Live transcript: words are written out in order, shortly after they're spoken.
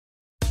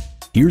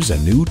Here's a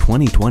new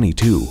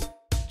 2022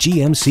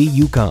 GMC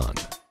Yukon.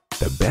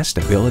 The best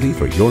ability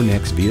for your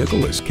next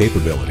vehicle is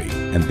capability,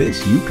 and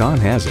this Yukon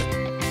has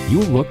it.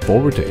 You'll look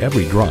forward to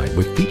every drive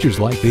with features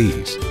like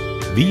these: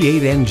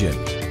 V8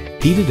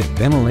 engine, heated and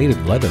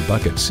ventilated leather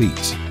bucket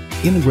seats,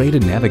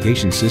 integrated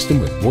navigation system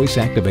with voice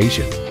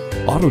activation,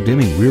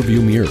 auto-dimming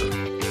rearview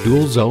mirror,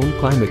 dual-zone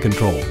climate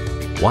control,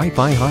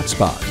 Wi-Fi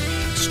hotspot,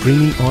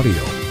 streaming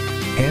audio,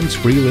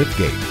 hands-free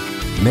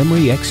liftgate,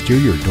 memory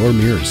exterior door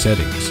mirror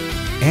settings,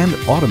 and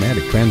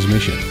automatic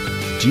transmission.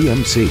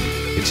 GMC,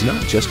 it's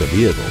not just a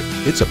vehicle,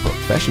 it's a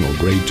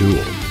professional-grade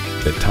tool.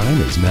 The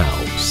time is now.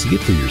 See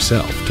it for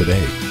yourself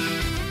today.